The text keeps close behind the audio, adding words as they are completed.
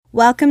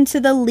Welcome to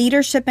the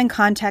Leadership in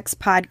Context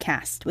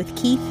podcast with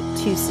Keith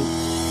Tusey.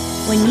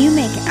 When you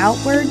make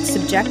outward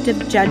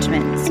subjective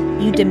judgments,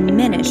 you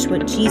diminish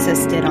what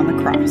Jesus did on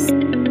the cross.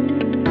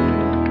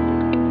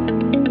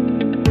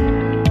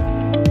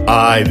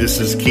 Hi, this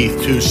is Keith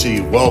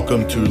Tusey.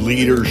 Welcome to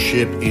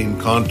Leadership in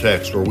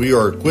Context, where we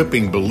are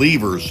equipping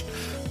believers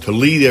to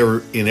lead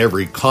in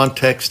every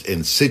context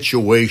and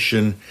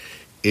situation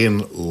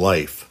in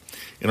life.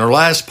 In our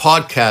last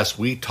podcast,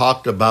 we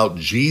talked about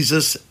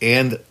Jesus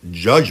and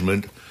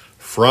judgment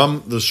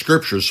from the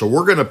scriptures. So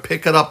we're going to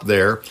pick it up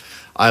there.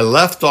 I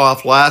left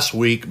off last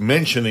week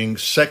mentioning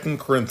 2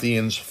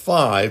 Corinthians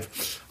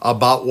 5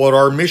 about what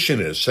our mission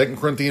is. 2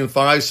 Corinthians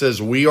 5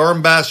 says we are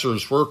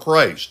ambassadors for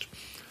Christ.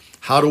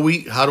 How do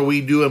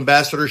we do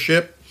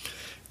ambassadorship?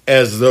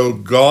 As though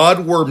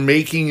God were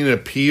making an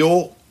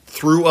appeal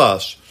through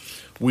us.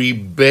 We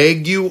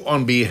beg you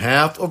on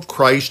behalf of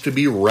Christ to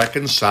be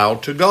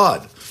reconciled to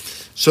God.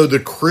 So the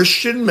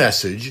Christian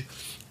message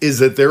is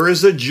that there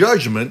is a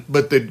judgment,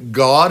 but that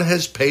God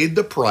has paid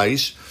the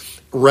price.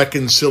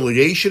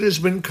 Reconciliation has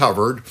been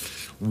covered.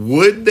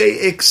 Would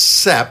they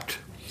accept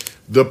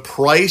the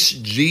price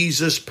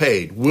Jesus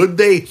paid? Would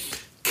they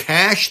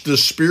cash the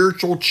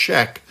spiritual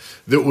check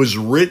that was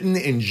written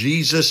in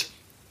Jesus'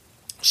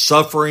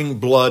 suffering,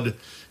 blood,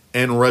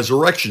 and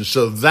resurrection?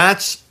 So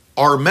that's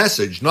our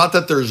message. Not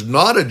that there's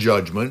not a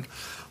judgment,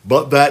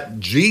 but that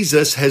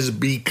Jesus has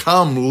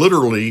become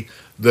literally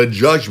the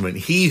judgment.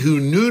 He who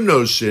knew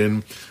no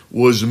sin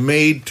was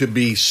made to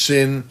be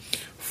sin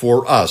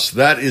for us.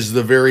 That is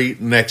the very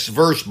next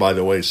verse, by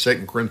the way,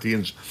 2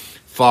 Corinthians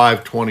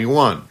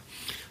 5:21.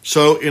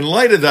 So in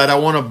light of that, I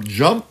want to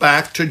jump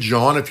back to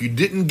John. If you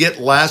didn't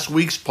get last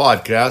week's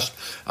podcast,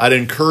 I'd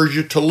encourage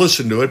you to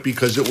listen to it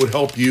because it will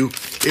help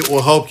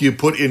you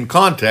put in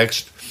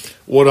context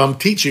what I'm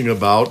teaching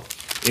about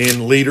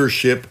in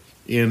leadership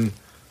in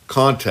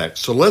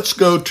context. So let's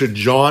go to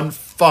John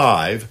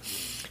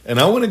 5. And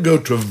I want to go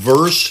to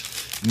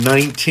verse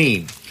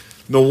 19.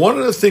 Now, one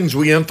of the things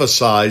we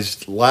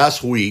emphasized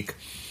last week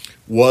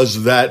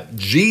was that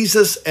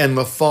Jesus and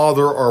the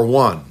Father are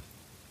one.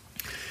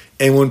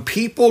 And when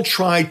people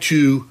try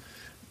to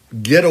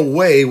get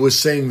away with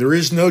saying there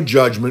is no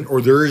judgment or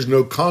there is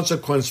no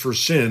consequence for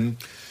sin,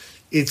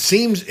 it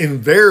seems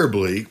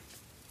invariably,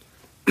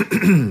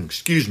 that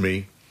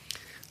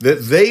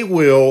they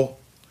will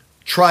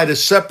try to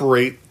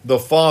separate the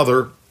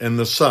Father and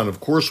the Son, of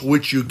course,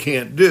 which you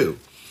can't do.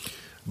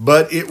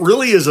 But it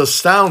really is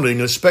astounding,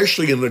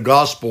 especially in the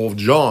Gospel of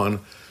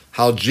John,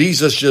 how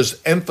Jesus just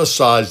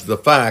emphasized the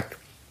fact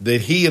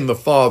that he and the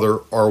Father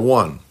are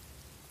one.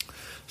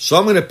 So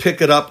I'm going to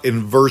pick it up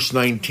in verse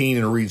 19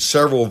 and read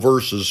several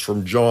verses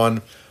from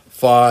John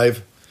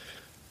 5.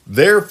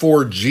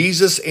 Therefore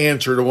Jesus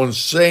answered and was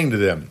saying to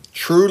them,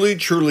 Truly,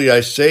 truly,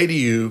 I say to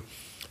you,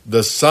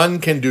 the Son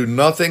can do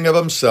nothing of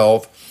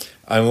himself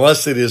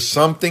unless it is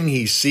something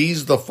he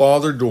sees the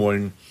Father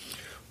doing.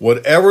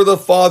 Whatever the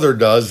Father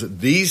does,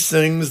 these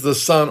things the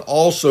Son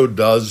also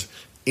does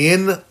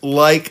in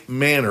like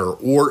manner,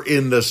 or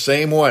in the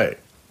same way.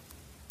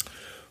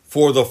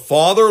 For the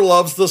Father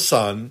loves the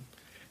Son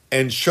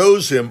and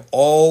shows him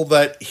all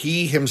that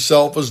he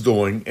himself is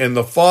doing, and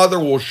the Father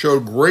will show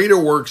greater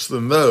works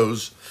than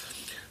those,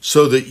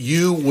 so that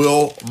you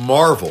will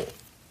marvel.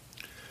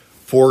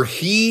 For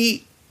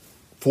just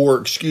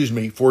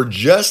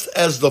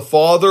as the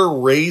Father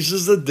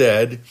raises the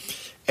dead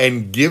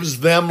and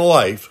gives them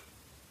life,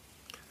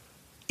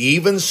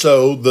 even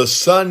so, the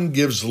Son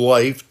gives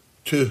life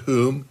to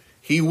whom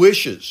he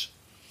wishes.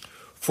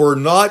 For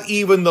not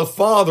even the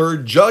Father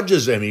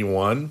judges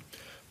anyone,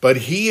 but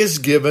he has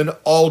given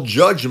all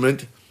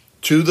judgment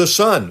to the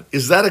Son.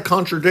 Is that a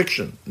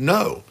contradiction?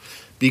 No,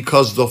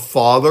 because the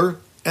Father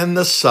and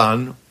the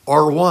Son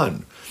are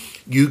one.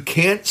 You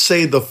can't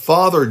say the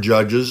Father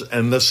judges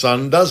and the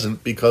Son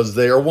doesn't because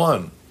they are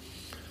one.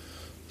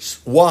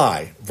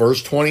 Why?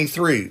 Verse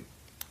 23,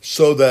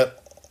 so that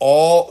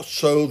all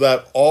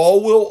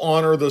will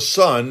honor the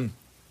Son,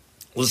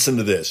 listen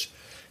to this,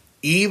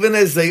 even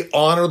as they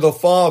honor the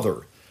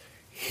Father.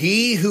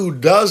 He who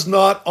does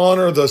not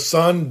honor the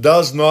Son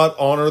does not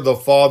honor the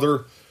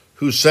Father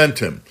who sent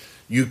him.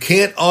 You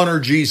can't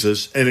honor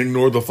Jesus and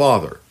ignore the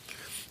Father.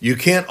 You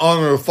can't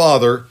honor the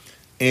Father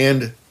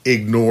and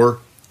ignore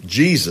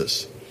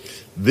Jesus.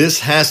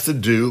 This has to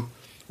do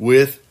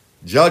with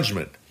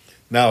judgment.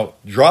 Now,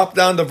 drop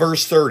down to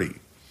verse 30.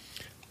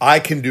 I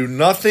can do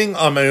nothing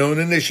on my own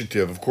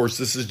initiative. Of course,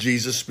 this is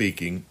Jesus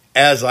speaking.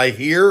 As I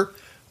hear,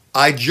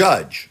 I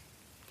judge.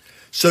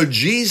 So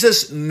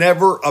Jesus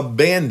never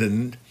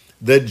abandoned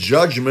the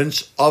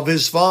judgments of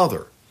his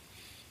Father.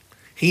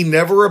 He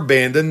never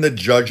abandoned the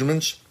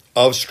judgments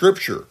of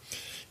Scripture.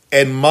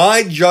 And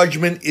my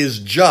judgment is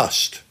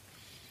just.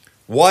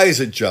 Why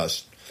is it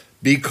just?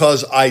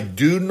 Because I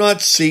do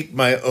not seek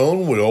my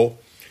own will,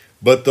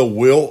 but the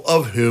will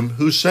of him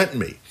who sent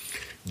me.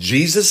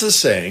 Jesus is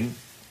saying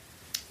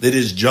that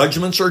his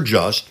judgments are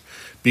just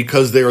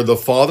because they are the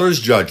Father's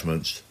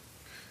judgments,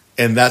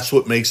 and that's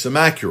what makes them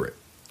accurate.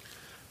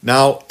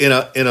 Now, in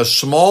a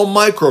small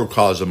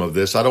microcosm of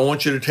this, I don't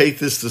want you to take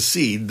this to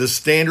seed. The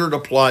standard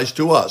applies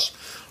to us.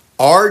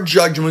 Our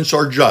judgments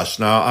are just.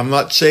 Now, I'm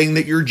not saying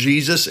that you're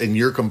Jesus and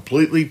you're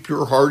completely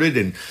pure-hearted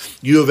and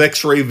you have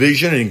x-ray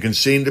vision and can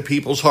see into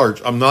people's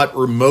hearts. I'm not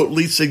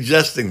remotely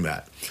suggesting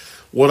that.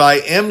 What I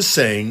am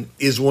saying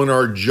is when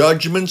our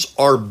judgments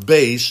are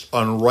based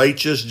on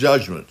righteous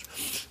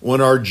judgments,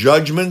 when our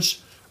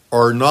judgments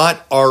are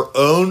not our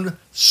own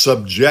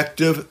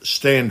subjective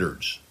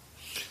standards.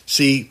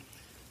 See,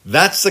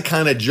 that's the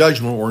kind of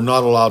judgment we're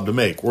not allowed to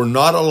make. We're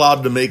not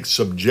allowed to make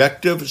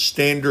subjective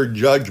standard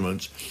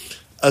judgments,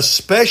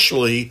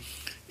 especially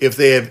if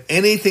they have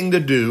anything to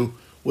do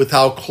with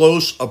how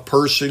close a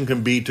person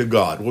can be to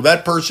God. Well,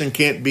 that person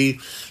can't be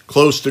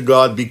close to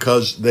God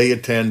because they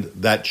attend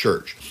that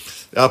church.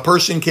 A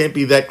person can't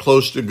be that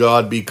close to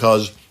God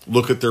because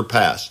look at their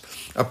past.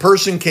 A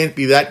person can't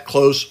be that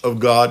close to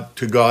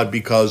God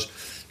because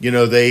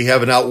they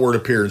have an outward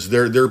appearance.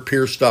 They're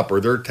pierced up, or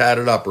they're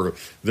tatted up, or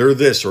they're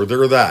this, or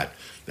they're that.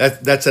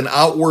 That's an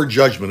outward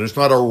judgment. It's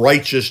not a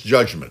righteous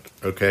judgment,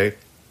 okay?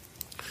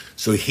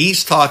 So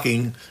he's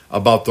talking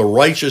about the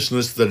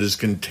righteousness that is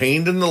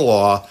contained in the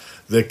law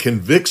that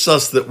convicts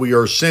us that we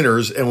are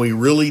sinners and we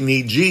really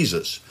need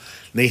Jesus.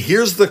 Now,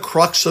 here's the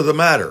crux of the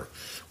matter.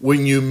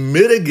 When you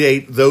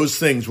mitigate those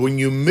things, when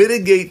you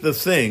mitigate the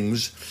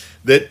things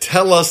that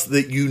tell us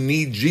that you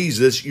need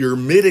Jesus, you're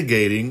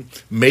mitigating,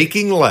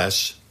 making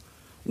less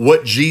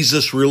what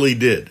Jesus really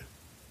did.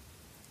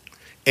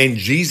 And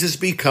Jesus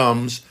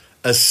becomes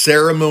a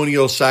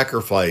ceremonial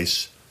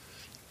sacrifice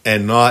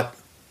and not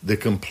the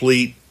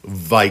complete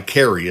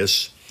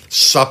vicarious,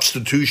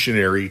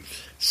 substitutionary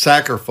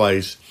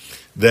sacrifice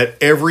that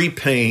every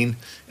pain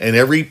and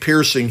every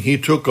piercing he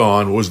took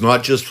on was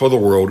not just for the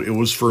world, it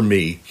was for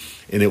me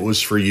and it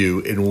was for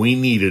you. And we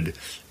needed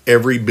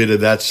every bit of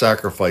that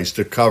sacrifice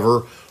to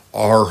cover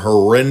our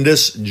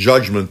horrendous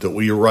judgment that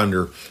we are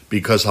under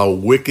because how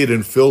wicked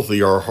and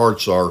filthy our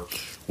hearts are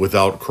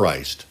without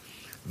Christ.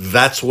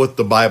 That's what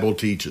the Bible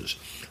teaches.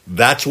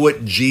 That's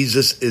what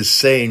Jesus is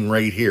saying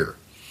right here.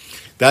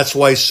 That's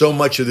why so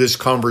much of this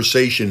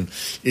conversation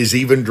is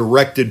even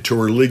directed to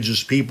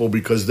religious people,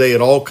 because they had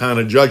all kind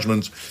of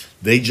judgments.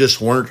 They just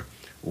weren't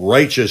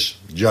righteous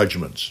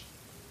judgments.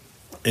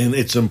 And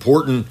it's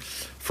important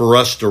for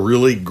us to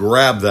really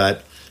grab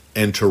that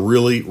and to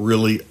really,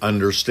 really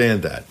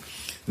understand that.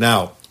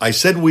 Now, I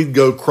said we'd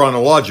go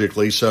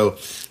chronologically, so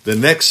the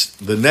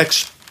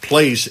next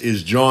place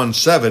is John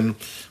 7,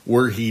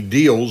 where he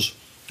deals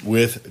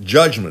with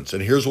judgments.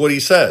 And here's what he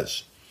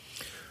says.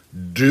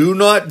 Do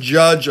not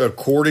judge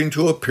according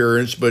to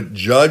appearance, but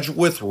judge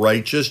with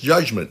righteous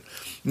judgment.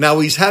 Now,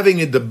 he's having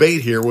a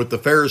debate here with the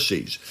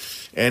Pharisees,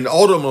 and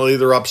ultimately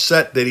they're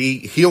upset that he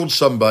healed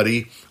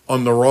somebody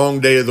on the wrong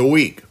day of the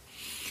week.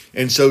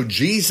 And so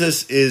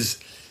Jesus is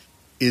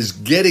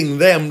getting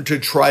them to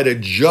try to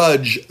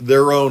judge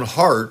their own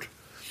heart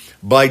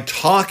by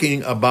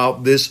talking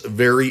about this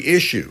very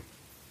issue.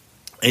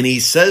 And he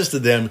says to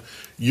them,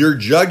 you're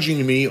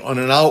judging me on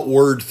an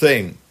outward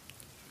thing,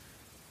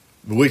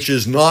 which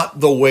is not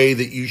the way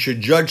that you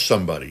should judge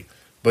somebody.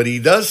 But he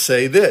does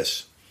say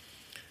this,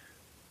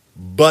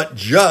 but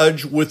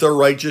judge with a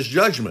righteous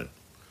judgment.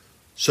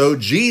 So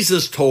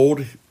Jesus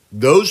told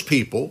those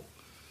people,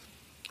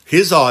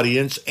 his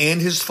audience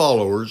and his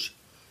followers,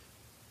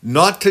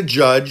 not to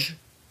judge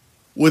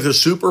with a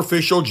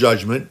superficial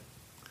judgment.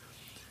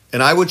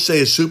 And I would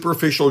say a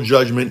superficial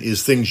judgment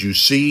is things you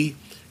see,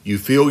 you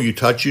feel, you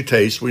touch, you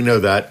taste. We know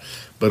that.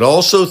 But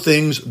also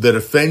things that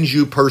offend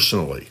you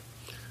personally.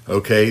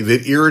 Okay,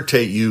 that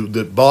irritate you,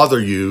 that bother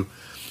you,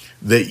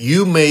 that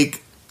you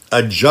make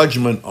a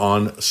judgment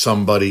on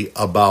somebody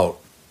about,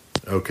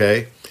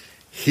 okay?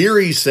 Here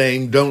he's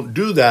saying don't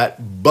do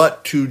that,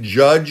 but to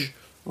judge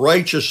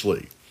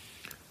righteously.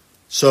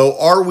 So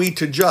are we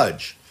to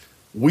judge?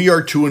 We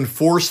are to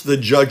enforce the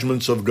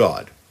judgments of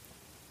God.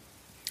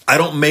 I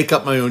don't make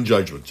up my own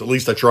judgments. At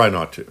least I try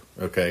not to,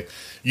 okay?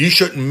 You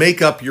shouldn't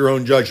make up your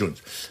own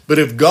judgments. But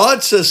if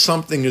God says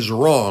something is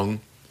wrong,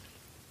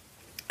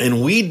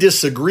 and we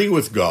disagree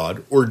with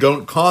God or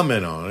don't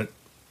comment on it,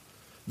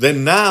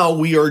 then now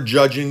we are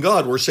judging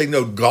God. We're saying,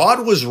 no,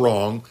 God was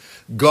wrong.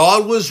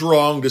 God was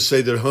wrong to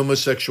say that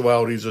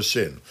homosexuality is a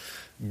sin.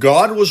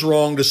 God was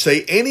wrong to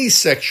say any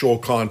sexual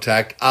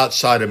contact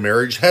outside of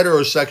marriage,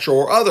 heterosexual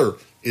or other,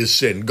 is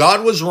sin.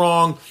 God was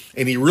wrong,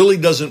 and he really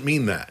doesn't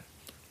mean that.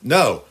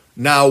 No,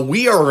 now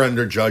we are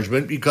under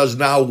judgment because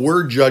now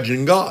we're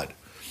judging God.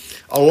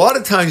 A lot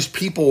of times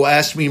people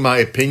ask me my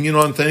opinion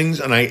on things,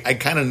 and I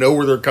kind of know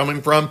where they're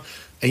coming from.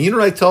 And you know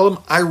what I tell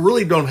them? I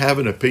really don't have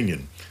an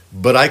opinion,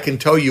 but I can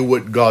tell you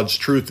what God's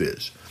truth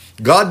is.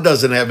 God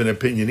doesn't have an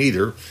opinion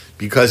either,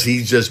 because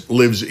he just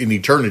lives in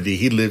eternity.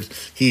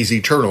 He's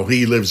eternal.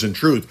 He lives in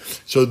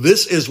truth. So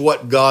this is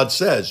what God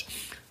says.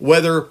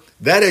 Whether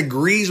that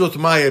agrees with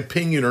my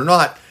opinion or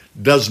not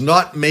does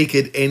not make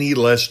it any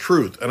less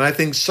truth. And I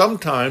think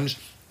sometimes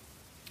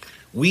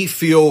we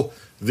feel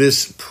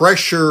this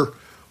pressure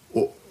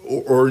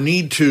or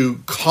need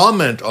to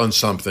comment on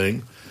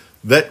something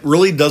that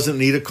really doesn't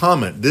need a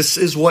comment. This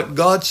is what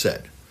God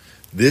said.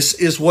 This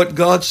is what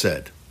God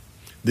said.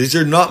 These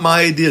are not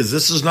my ideas.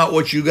 This is not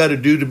what you got to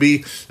do to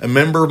be a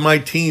member of my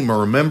team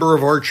or a member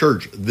of our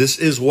church. This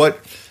is what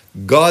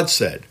God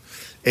said.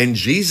 And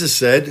Jesus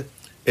said,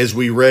 as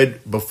we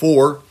read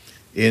before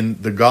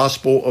in the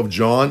Gospel of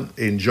John,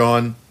 in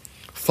John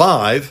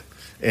 5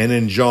 and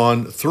in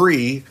John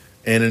 3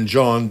 and in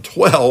John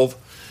 12,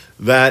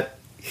 that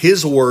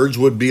his words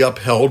would be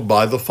upheld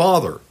by the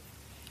Father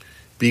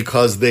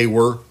because they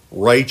were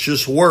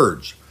righteous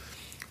words.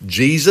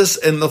 Jesus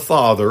and the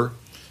Father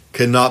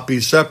cannot be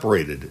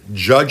separated.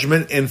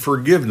 Judgment and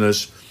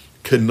forgiveness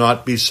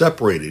cannot be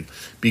separated,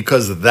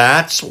 because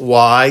that's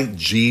why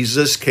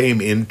Jesus came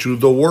into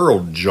the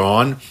world.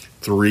 John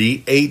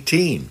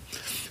 3:18.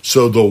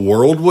 So the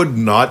world would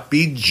not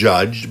be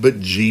judged,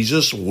 but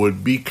Jesus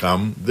would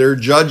become their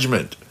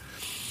judgment.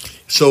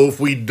 So if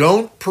we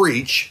don't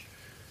preach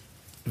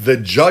the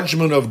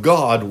judgment of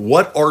God,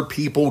 what are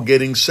people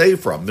getting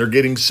saved from? They're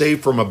getting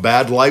saved from a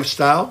bad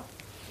lifestyle.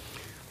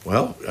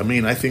 Well, I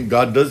mean, I think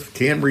God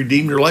can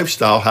redeem your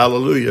lifestyle.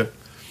 Hallelujah.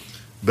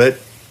 But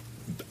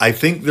I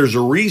think there's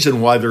a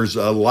reason why there's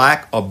a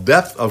lack of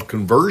depth of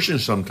conversion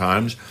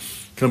sometimes.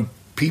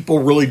 People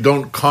really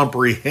don't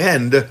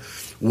comprehend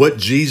what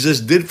Jesus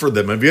did for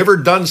them. Have you ever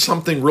done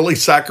something really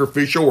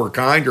sacrificial or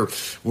kind, or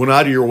went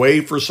out of your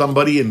way for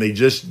somebody and they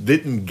just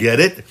didn't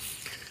get it?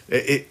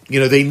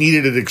 They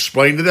needed it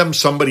explained to them.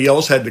 Somebody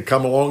else had to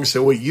come along and say,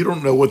 well, you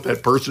don't know what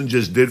that person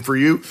just did for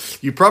you.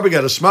 You probably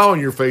got a smile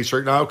on your face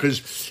right now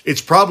because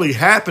it's probably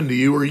happened to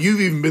you, or you've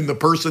even been the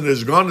person that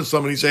has gone to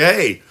somebody and say,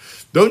 hey,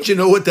 don't you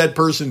know what that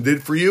person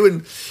did for you?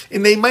 And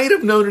they might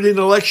have known it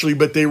intellectually,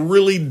 but they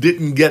really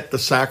didn't get the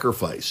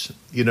sacrifice.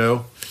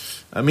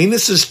 I mean,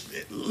 this is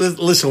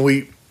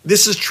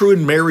true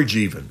in marriage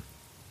even.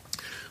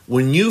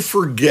 When you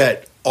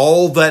forget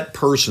all that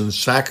person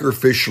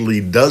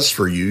sacrificially does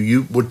for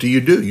you, what do?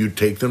 You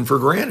take them for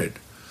granted.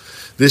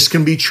 This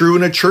can be true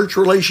in a church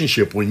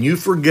relationship. When you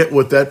forget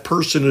what that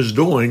person is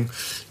doing,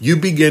 you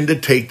begin to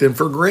take them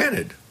for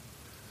granted.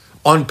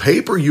 On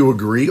paper, you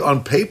agree.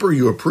 On paper,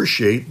 you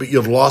appreciate, but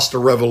you've lost a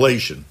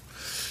revelation.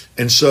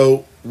 And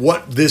so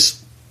what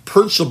this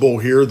principle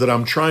here that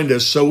I'm trying to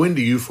sow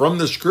into you from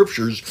the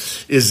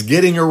scriptures is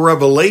getting a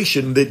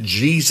revelation that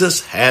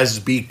Jesus has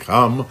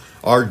become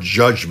our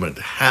judgment.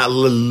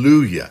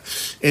 Hallelujah.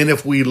 And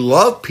if we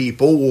love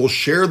people, we'll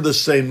share the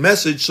same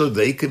message so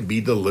they can be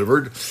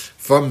delivered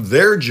from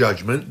their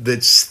judgment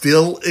that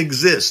still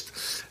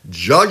exists.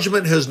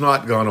 Judgment has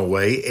not gone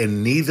away,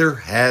 and neither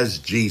has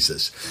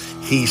Jesus.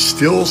 He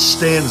still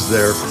stands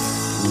there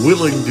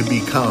willing to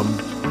become,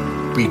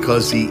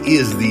 because he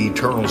is the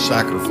eternal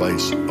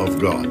sacrifice of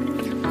God.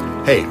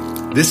 Hey,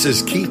 this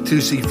is Keith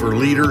Tusey for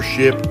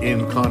Leadership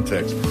in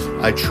Context.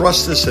 I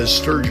trust this has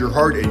stirred your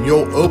heart, and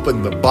you'll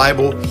open the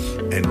Bible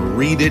and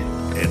read it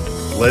and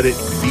let it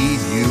feed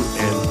you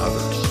and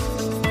others.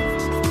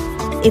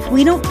 If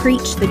we don't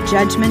preach the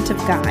judgment of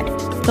God,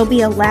 there'll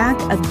be a lack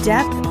of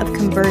depth of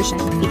conversion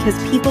because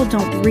people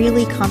don't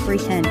really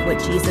comprehend what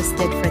Jesus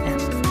did for them.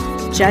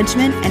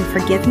 Judgment and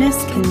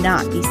forgiveness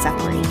cannot be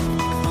separated.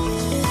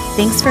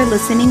 Thanks for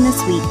listening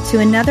this week to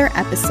another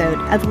episode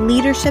of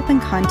Leadership in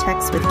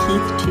Context with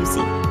Keith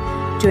Tusey.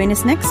 Join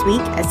us next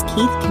week as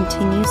Keith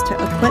continues to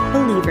equip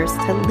believers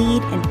to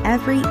lead in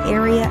every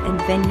area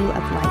and venue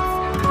of life.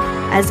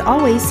 As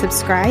always,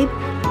 subscribe,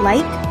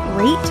 like,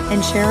 rate,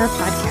 and share our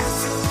podcast.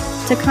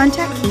 To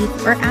contact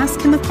Keith or ask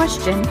him a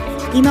question,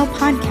 email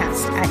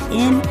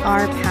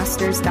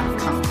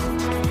podcast@nrpastors.com.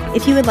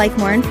 If you would like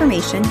more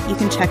information, you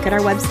can check out our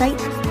website,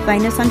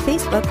 find us on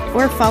Facebook,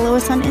 or follow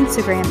us on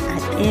Instagram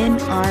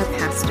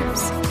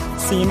 @nrpastors.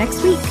 See you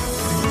next week.